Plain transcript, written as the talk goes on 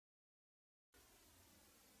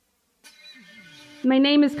My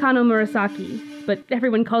name is Kano Murasaki, but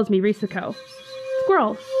everyone calls me Risuko.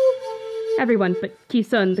 Squirrel. Everyone but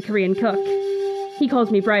Ki-sun, the Korean cook. He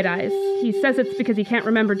calls me Bright Eyes. He says it's because he can't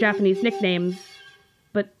remember Japanese nicknames.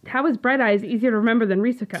 But how is Bright Eyes easier to remember than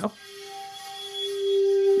Risuko?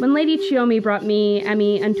 When Lady Chiyome brought me,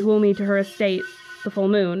 Emi, and Tuomi to her estate, the full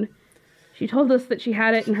moon, she told us that she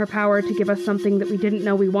had it in her power to give us something that we didn't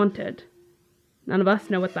know we wanted. None of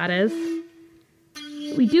us know what that is.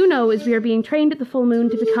 What we do know is we are being trained at the full moon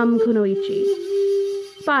to become kunoichi.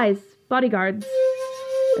 Spies, bodyguards,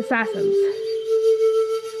 assassins.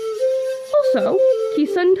 Also,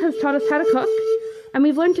 Ki-sun has taught us how to cook, and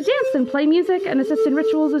we've learned to dance and play music and assist in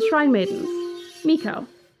rituals as shrine maidens. Miko.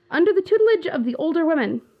 Under the tutelage of the older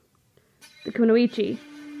women. The kunoichi.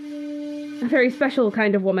 A very special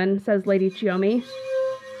kind of woman, says Lady Chiyome.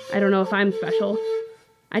 I don't know if I'm special.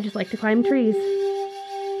 I just like to climb trees.